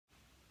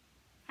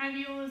Hi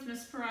Viola, it's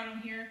Miss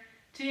Parado here.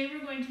 Today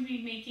we're going to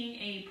be making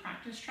a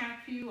practice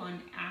track for you on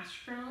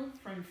Astro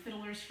from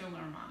Fiddler's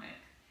Philharmonic.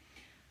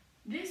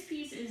 This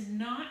piece is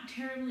not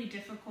terribly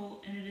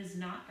difficult and it is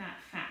not that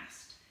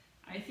fast.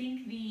 I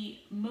think the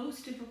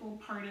most difficult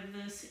part of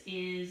this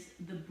is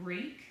the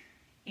break,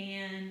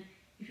 and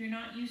if you're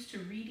not used to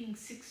reading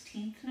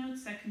 16th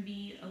notes, that can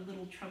be a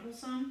little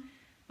troublesome.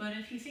 But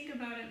if you think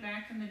about it,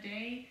 back in the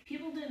day,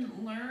 people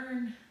didn't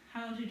learn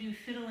how to do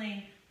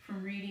fiddling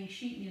from reading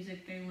sheet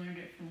music, they learned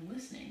it from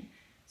listening.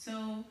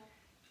 So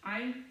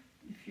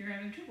if you're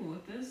having trouble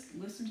with this,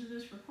 listen to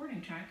this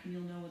recording track and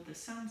you'll know what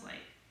this sounds like.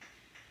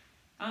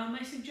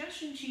 My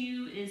suggestion to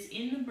you is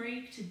in the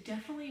break to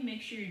definitely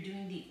make sure you're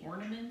doing the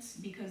ornaments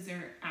because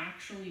they're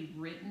actually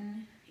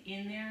written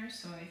in there,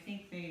 so I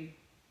think they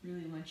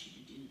really want you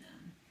to do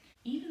them.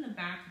 Even the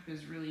backup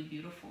is really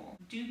beautiful.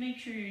 Do make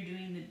sure you're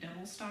doing the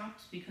double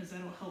stops because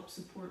that'll help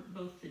support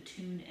both the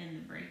tune and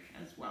the break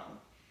as well.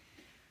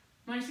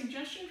 My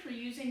suggestion for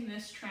using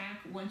this track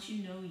once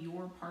you know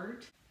your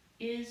part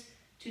is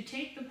to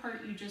take the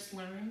part you just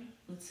learned,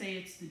 let's say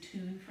it's the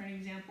tune for an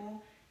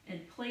example,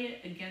 and play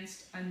it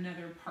against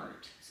another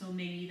part. So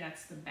maybe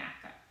that's the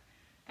backup.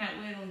 That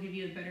way it'll give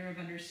you a better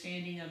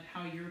understanding of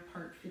how your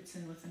part fits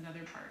in with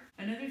another part.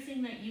 Another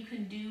thing that you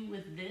can do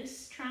with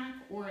this track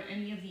or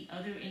any of the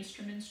other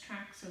instruments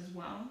tracks as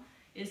well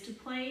is to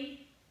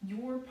play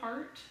your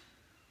part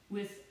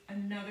with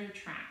another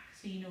track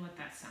so you know what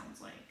that sounds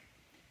like.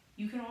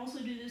 You can also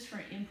do this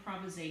for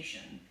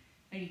improvisation,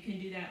 and you can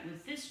do that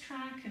with this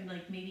track and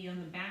like maybe on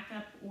the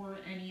backup or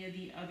any of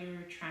the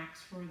other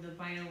tracks for the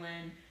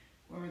violin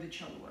or the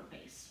cello or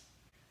bass.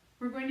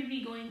 We're going to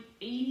be going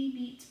 80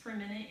 beats per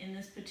minute in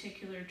this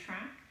particular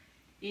track.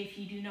 If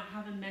you do not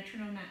have a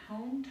metronome at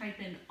home,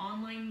 type in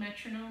online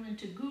metronome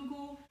into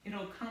Google.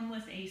 It'll come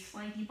with a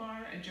slidey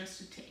bar,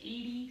 adjust it to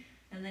 80,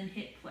 and then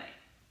hit play.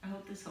 I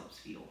hope this helps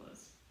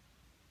violas.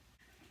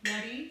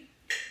 Ready?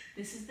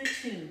 This is the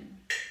tune.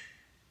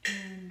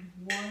 And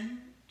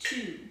 1,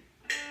 2.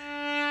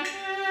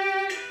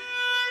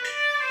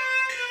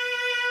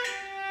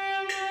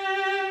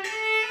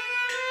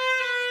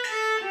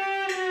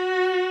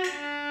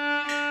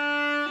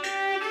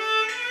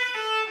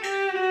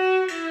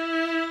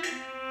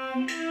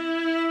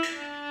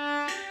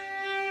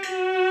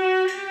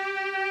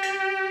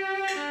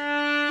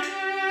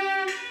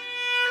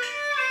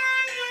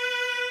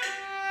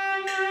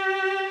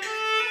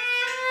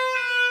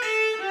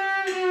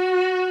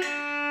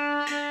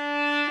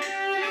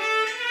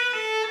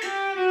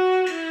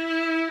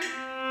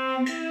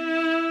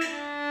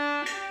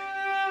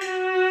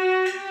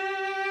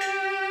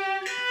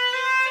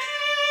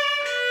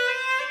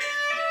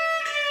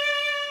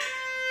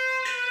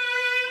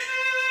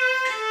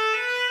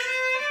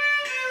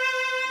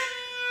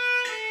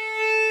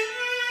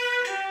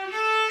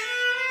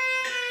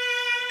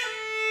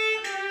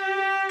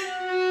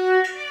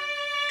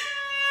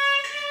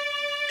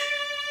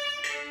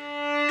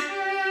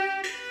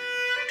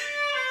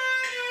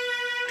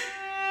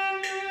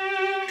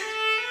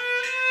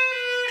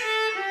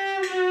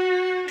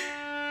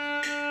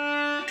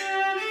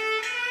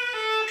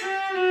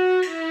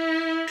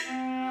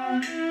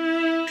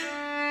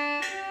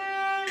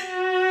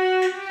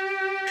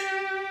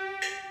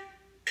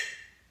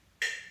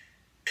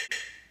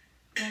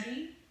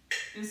 Ready?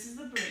 This is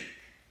the break.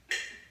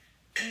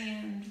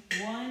 And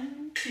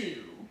 1,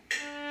 2.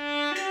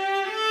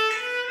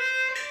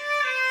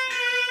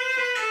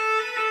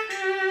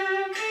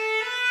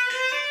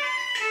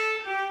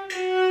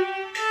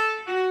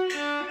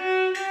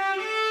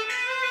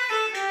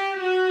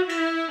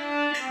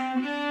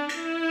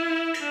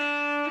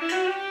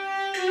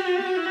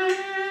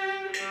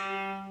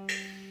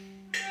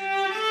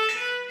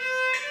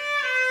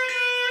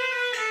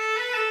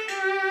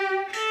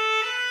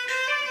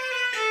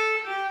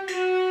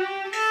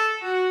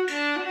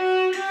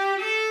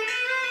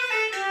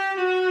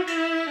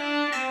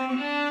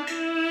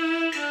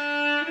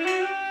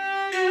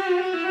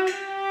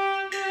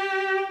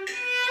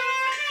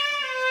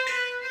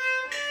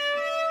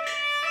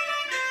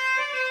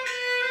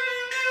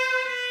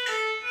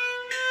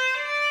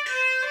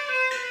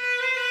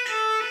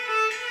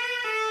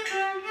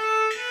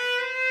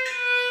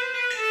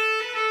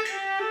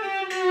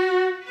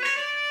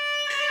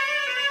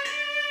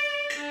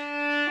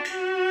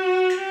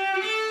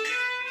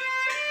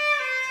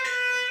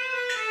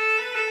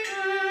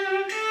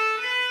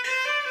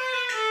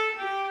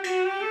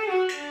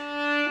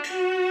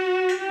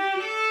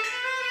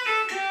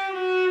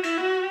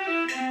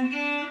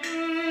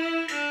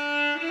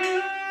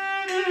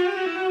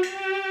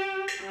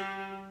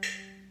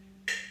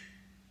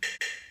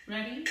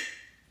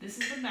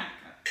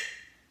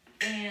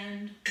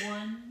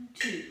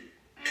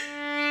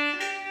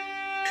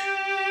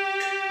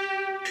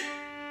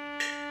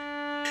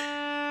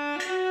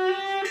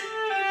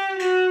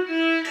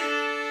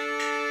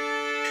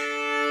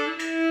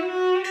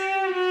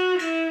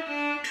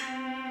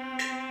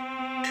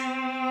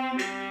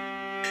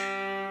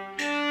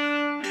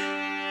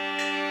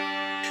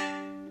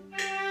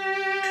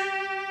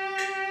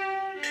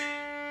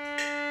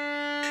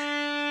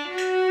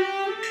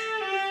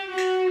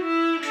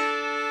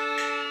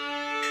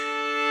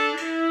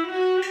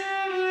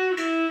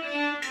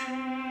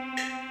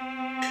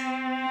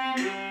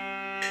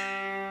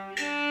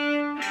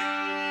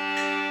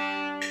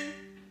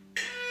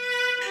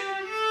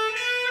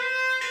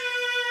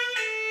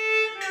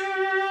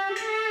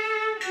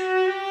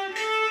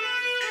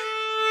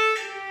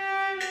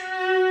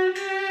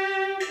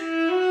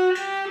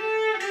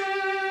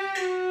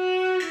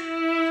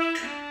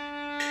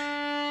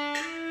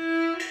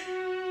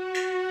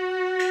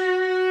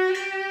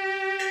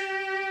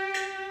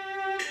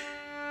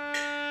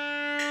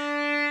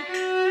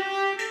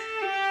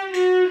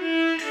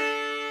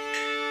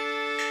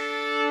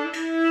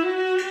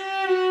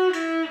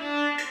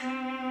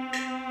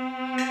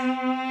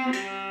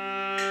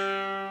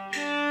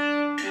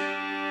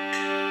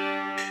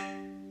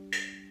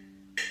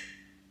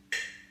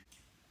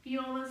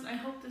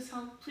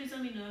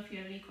 me know if you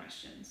have any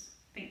questions.